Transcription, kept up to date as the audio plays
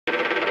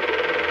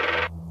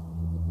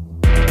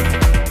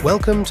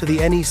Welcome to the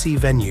NEC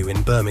venue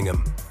in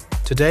Birmingham.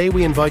 Today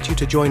we invite you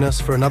to join us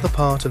for another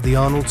part of the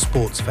Arnold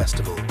Sports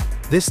Festival,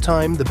 this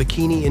time the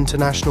Bikini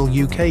International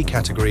UK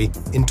category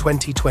in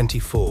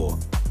 2024.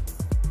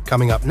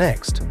 Coming up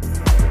next.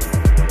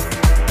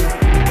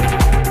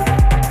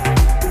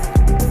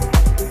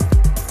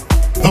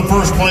 The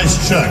first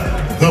place check,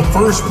 the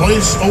first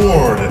place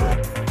award.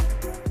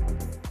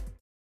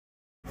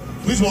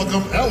 Please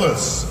welcome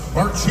Alice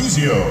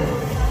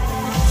Marchisio.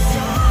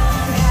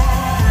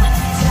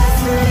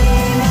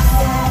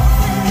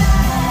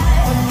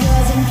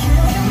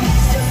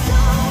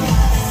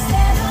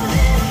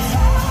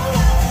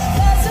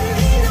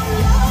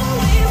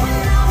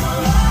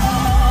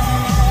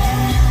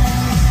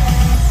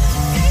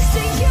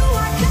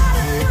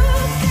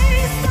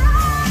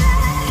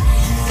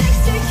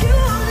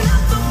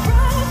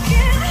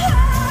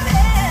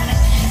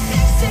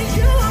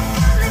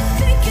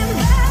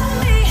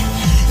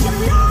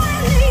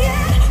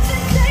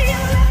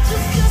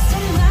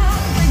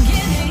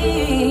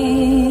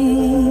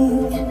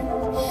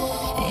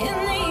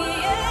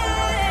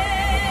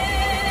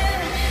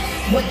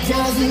 What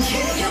doesn't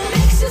kill you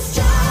makes you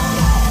stronger.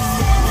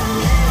 Stand a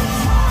little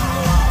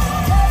taller.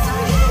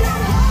 Doesn't mean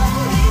I'm lonely when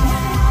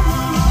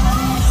I'm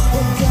alone.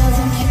 What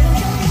doesn't kill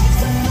you makes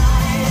you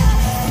fighter.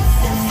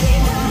 Footsteps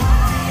even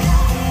lighter.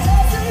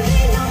 Doesn't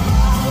mean I'm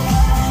over,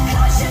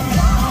 'cause you're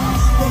gone.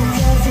 What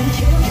doesn't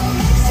kill you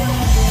makes you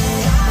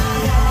stronger,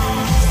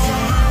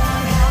 stronger.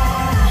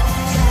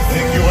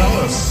 Thank you,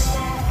 Alice.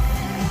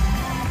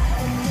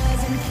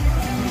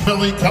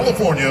 Philly,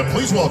 California,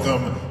 please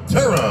welcome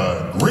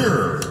Tara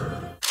Grier.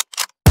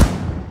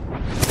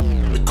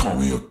 Call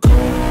me a god.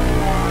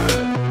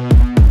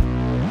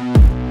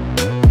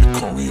 You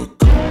call me a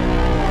god.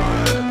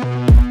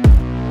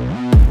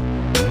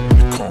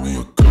 You call me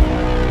a god.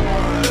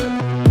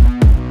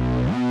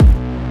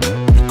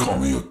 You call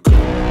me a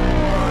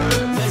god.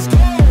 Let's go.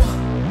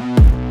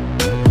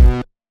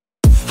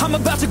 I'm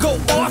about to go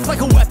off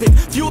like a weapon.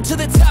 Fuel to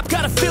the top,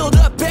 got a filled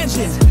up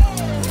engine.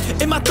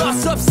 In my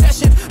thoughts,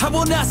 obsession. I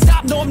will not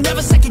stop, no, I'm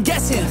never second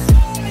guessing.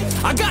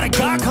 I got a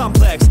God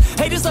complex.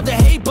 Haters love to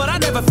hate, but I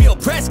never feel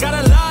pressed. Got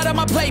a lot on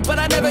my plate, but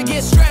I never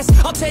get stressed.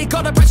 I'll take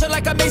all the pressure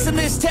like I'm acing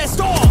this test.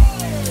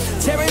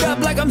 Tear it up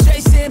like I'm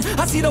Jason.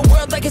 I see the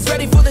world like it's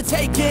ready for the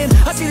taking.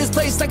 I see this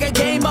place like a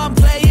game I'm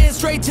playing.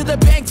 Straight to the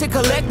bank to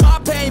collect my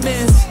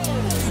payments.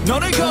 No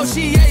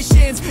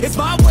negotiations, it's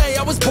my way,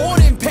 I was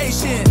born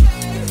impatient.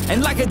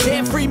 And like a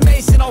damn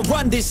Freemason, I'll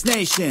run this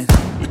nation.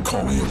 You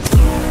call me a god.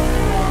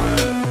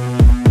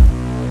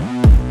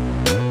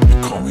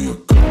 You call me a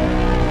god.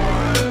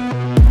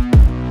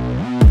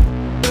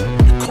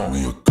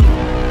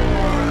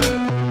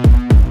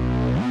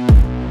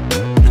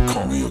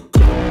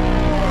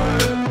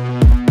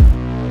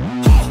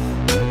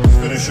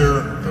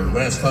 Her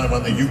last time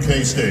on the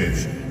UK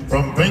stage.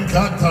 From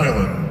Bangkok,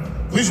 Thailand,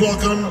 please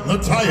welcome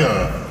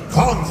Nataya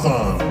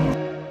Kongthon.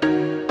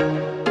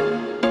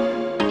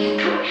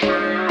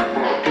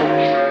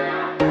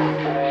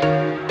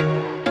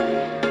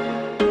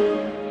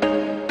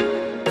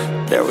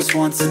 There was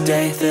once a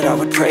day that I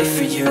would pray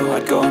for you.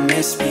 I'd go and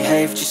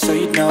misbehave just so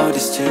you'd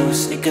notice too.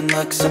 Sneaking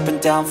looks up and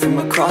down from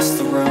across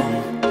the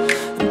room.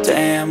 And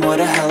damn, what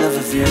a hell of a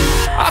view.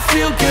 I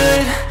feel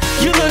good,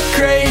 you look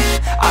great,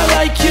 I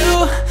like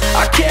you,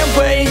 I can't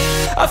wait.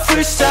 A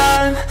first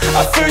time,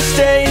 a first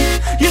date.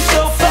 You're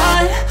so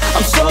fine,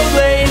 I'm so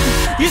late.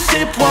 You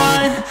sip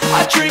wine,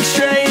 I drink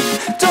straight.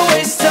 Don't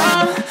waste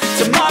time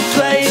to my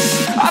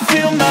place. I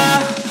feel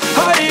my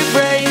heart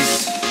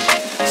erase.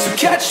 So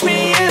catch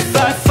me if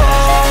I fall.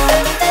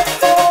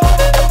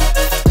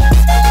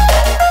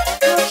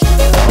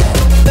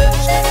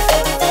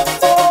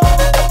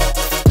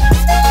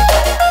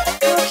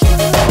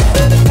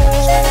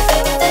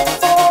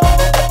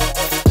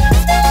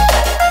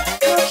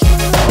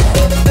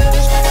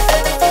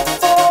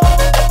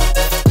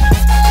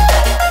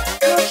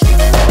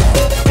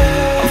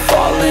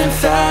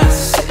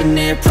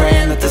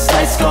 Praying that this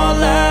night's gonna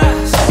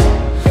last.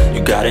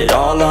 You got it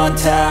all on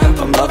tap.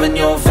 I'm loving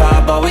your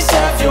vibe, always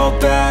have your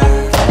back.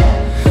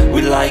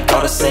 We like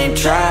all the same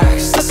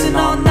tracks. Listen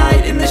all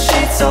night in the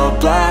sheets all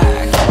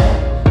black.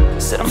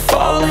 Said I'm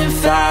falling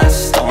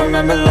fast. Don't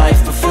remember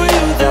life before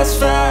you, that's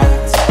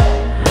fact.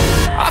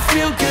 I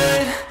feel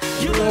good.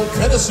 You look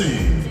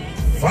Tennessee,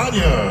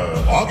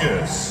 Vania,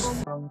 Auguste.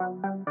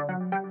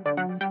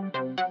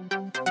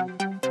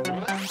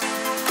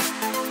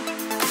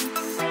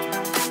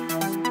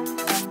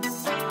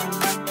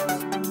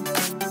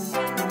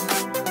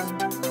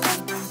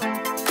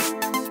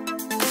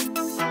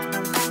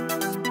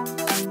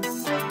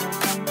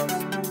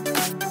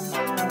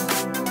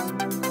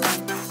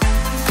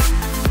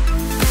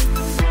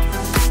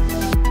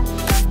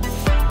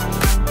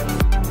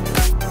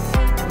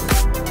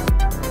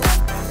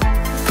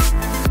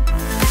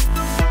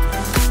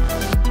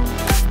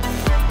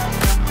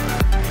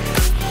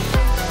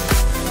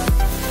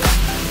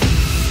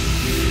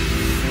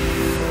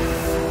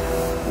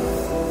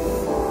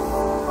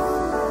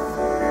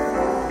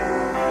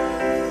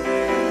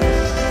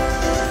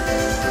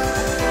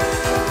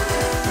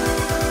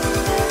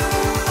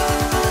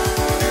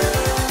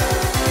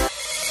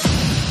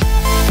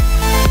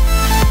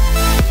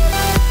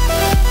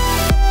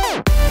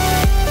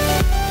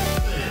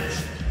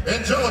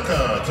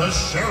 Vania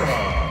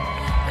Teixeira.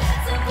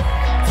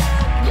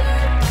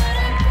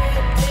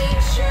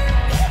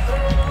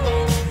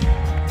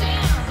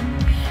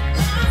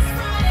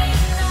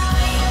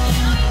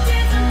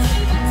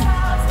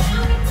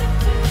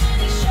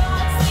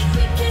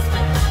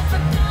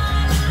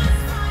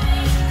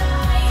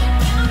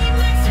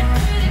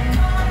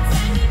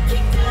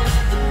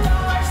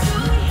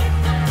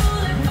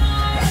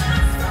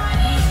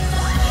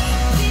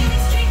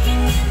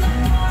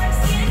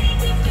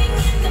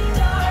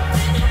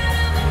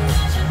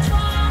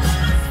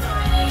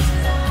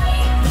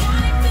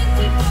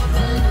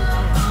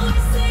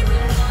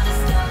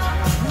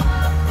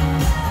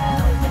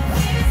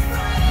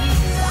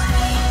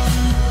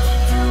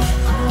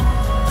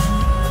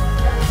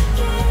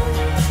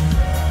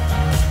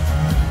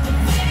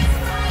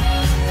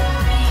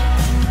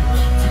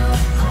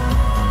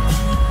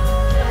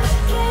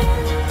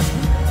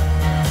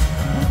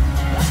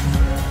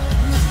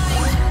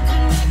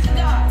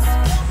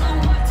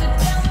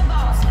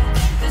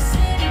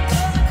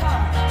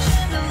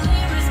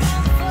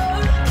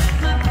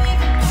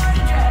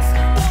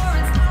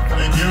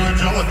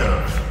 Angelica.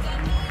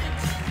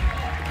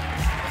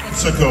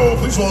 Mexico,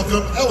 please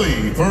welcome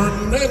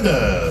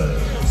Fernandez.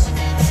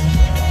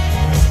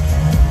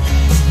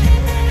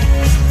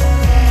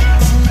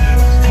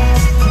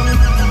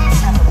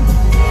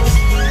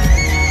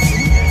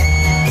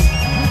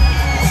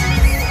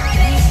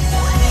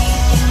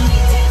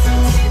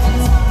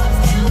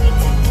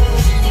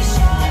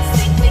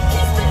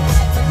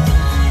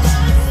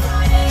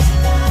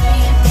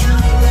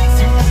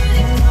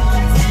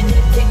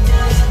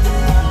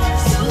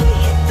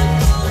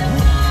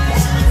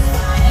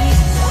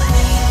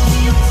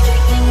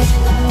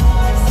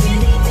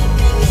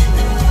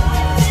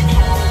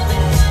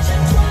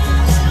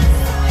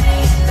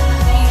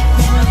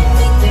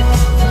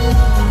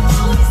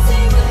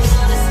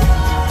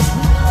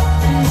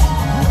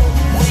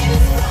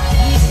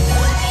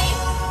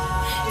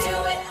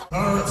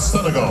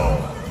 Senegal,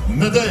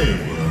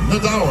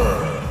 Nadauer.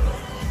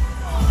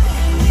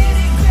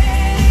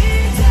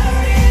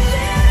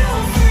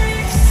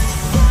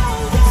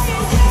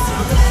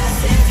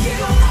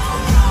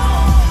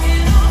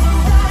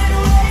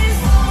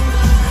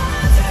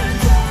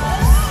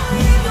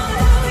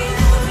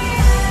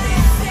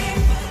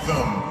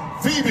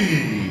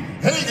 Phoebe,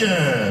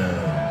 Hagan.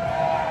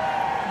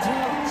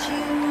 Don't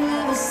you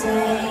ever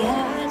say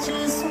I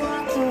just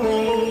walked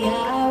away. I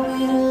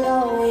will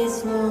always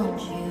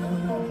want you.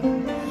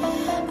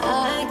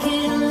 I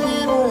can't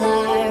live a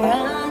lie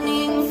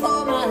running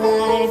for my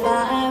life.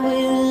 I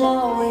will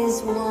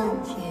always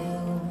want you.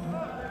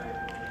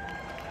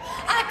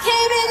 I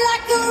came in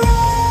like a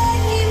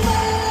wrecking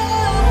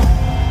ball.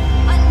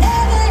 I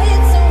never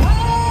hit so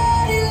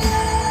hard in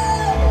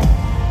love.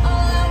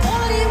 All I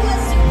wanted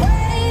was to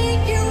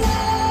break your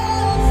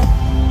walls.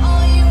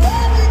 All you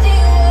ever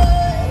did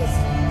was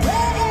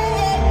wreck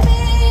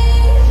me.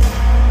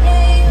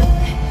 Yeah,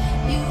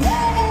 you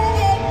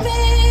wrecked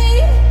me.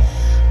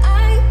 I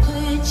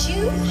put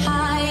you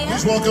high.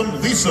 Please welcome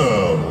Lisa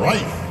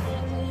Wright.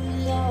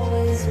 Will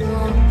always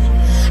want you.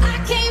 I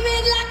came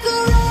in like a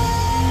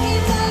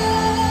wrecking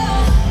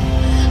ball.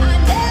 I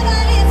never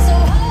hit so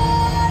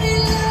hard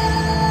in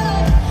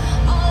love.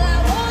 All I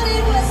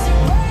wanted was to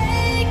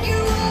break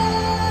your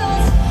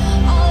walls.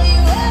 All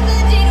you ever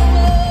did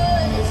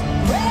was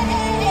wreck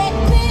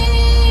me.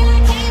 I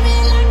came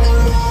in like a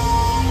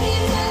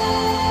wrecking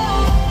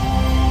ball.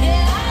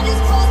 Yeah, I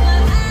just closed my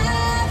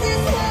eyes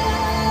and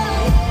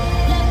swung.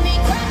 Let me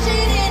crash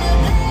it in a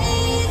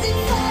blazing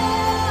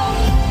fall.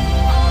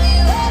 All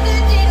you ever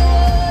did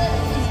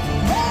was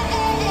wreck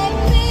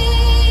me.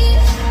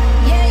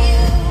 Yeah,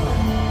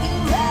 you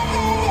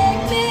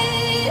wrecked me.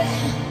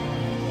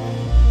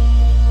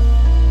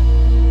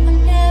 I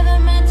never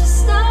meant to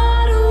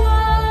start a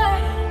war.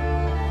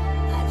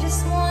 I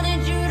just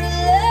wanted you to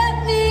let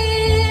me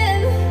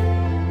in.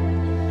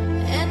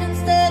 And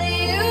instead of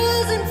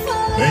using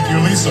force. Thank you,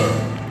 Lisa.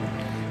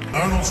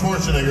 Arnold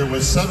Schwarzenegger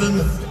with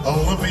 7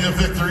 Olympia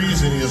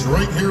victories, and he is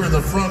right here in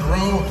the front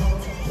row.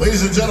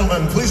 Ladies and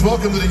gentlemen, please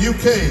welcome to the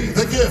UK,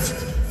 the Gift,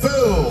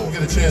 Phil.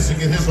 Get a chance to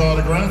get his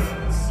autograph,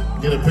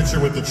 get a picture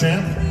with the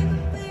champ.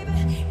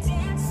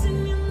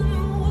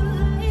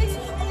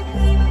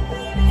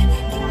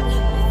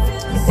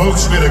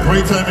 Folks, we had a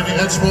great time in the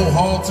Expo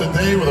Hall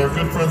today with our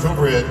good friends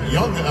over at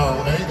Young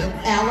LA.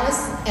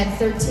 Alice and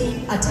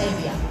 13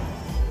 Octavia.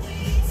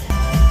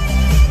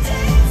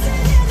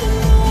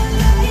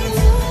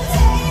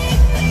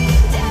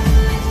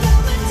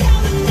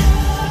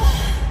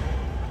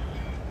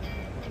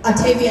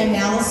 Octavia and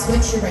Alice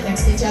switch, you're right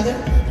next to each other.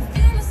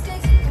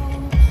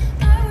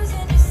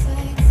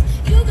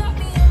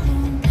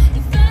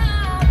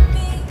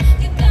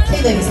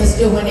 Okay, ladies, let's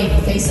do a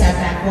 180. Face that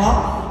back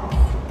wall.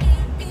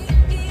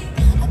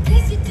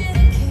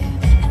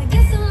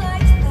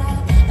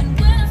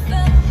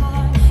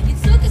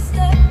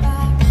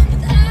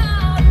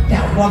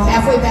 Now walk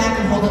halfway back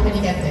and hold it when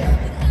you get there.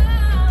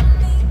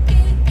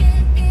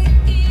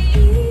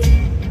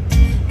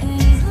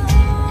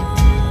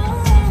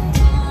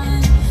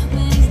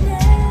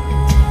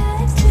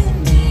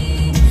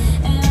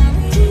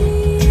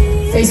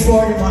 Face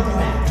forward and walk it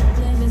back.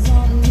 Blame is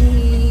on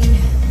me,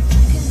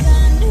 'cause I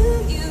knew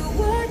you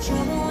were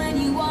trouble when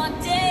you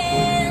walked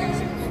in.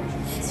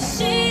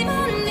 So shame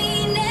on me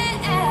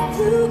now,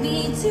 flew me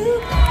to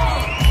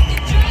life. You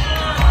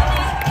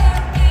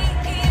drowned me,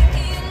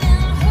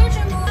 now I heard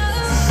your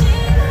moves. So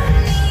shame on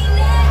me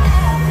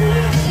now,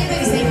 flew me.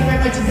 Ladies, thank you very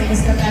much, and take a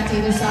step back to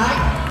either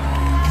side.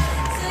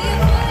 So you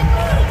put me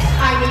down.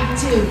 I need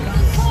two.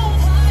 Cold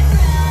hard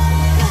ground.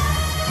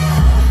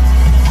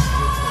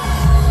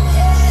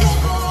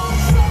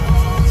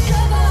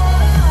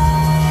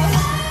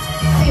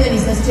 Hey,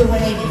 ladies, let's do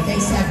 180.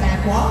 Face that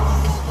back walk.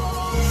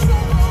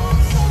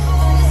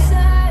 When the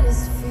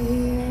saddest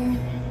fear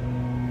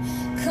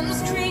comes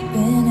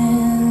creeping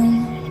in,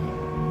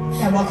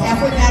 Now walk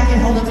halfway back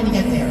and hold up when you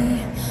get there.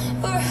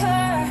 or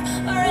her,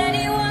 or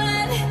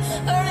anyone,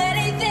 or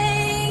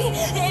anything,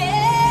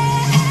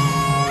 yeah.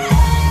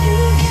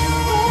 Knew you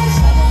were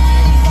trouble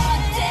when you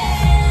walked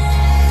in.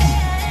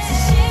 So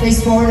she Face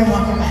forward and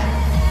walk it back.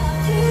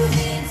 flew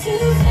me to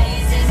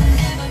places I've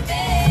never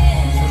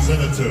been.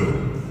 Presented to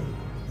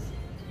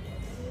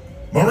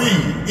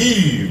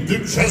Marie-Eve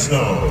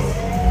Duchesneau.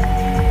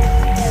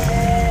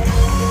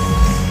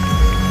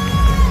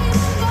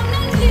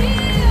 Gonna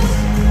live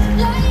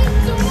like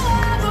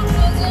tomorrow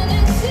doesn't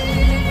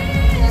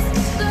exist,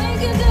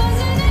 like it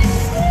doesn't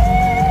exist.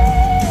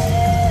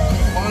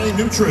 My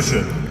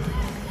Nutrition.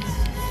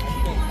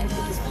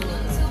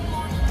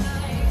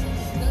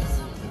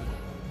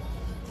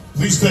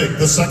 Please take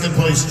the second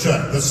place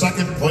check, the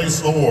second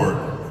place award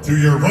to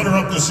your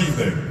runner-up this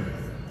evening,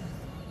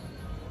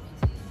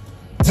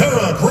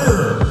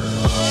 Grier.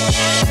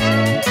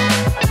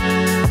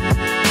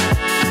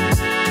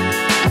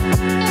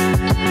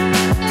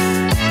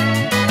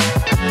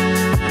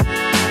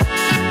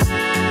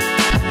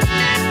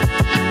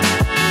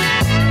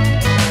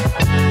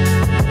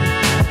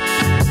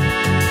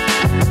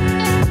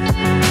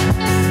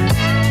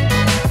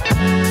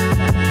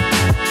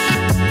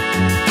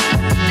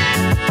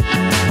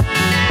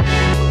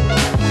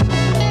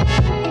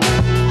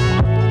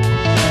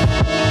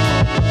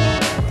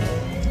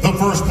 The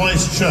first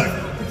place check,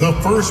 the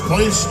first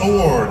place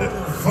award,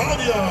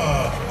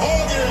 Vania,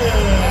 Auguste.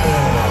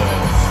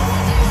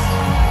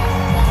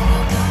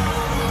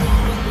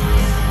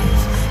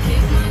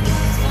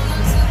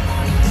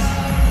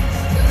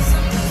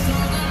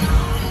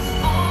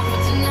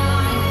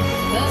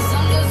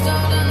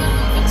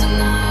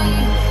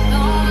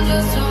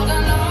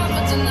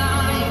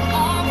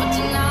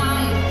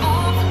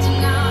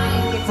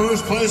 The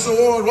first place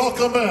award,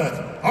 welcome back,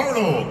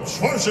 Arnold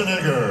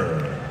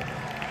Schwarzenegger.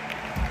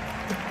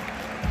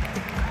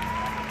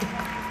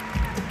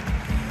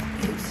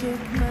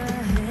 Took my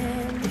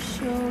hand, you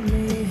showed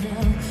me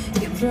how.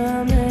 You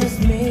promised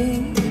me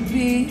you'd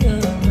be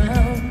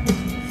around.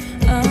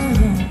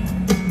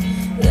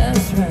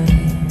 That's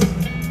right.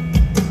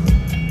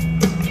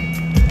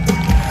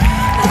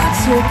 I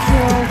took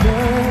your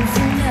words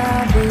and I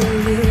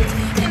believed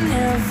in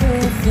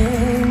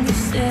everything you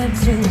said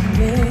to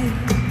me.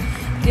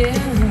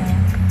 Yeah,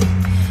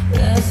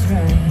 that's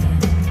right.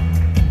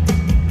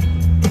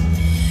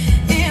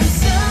 If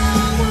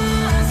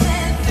someone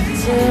said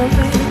tell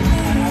me.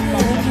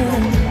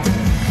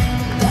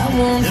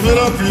 Give it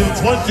up for your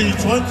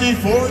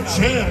 2024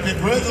 champ.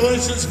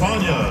 Congratulations,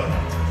 Vania.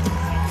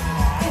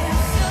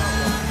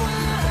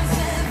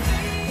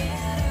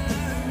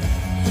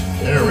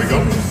 There we go.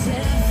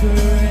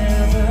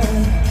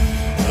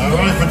 All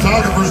right,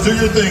 photographers, do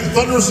your thing.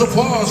 Thunderous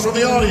applause from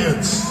the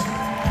audience.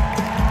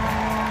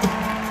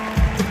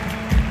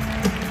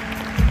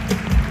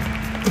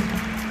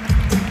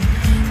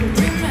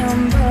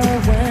 Remember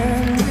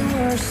when we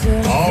were so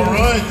All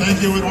right,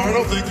 thank you,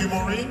 Eduardo. Thank you,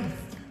 Maureen.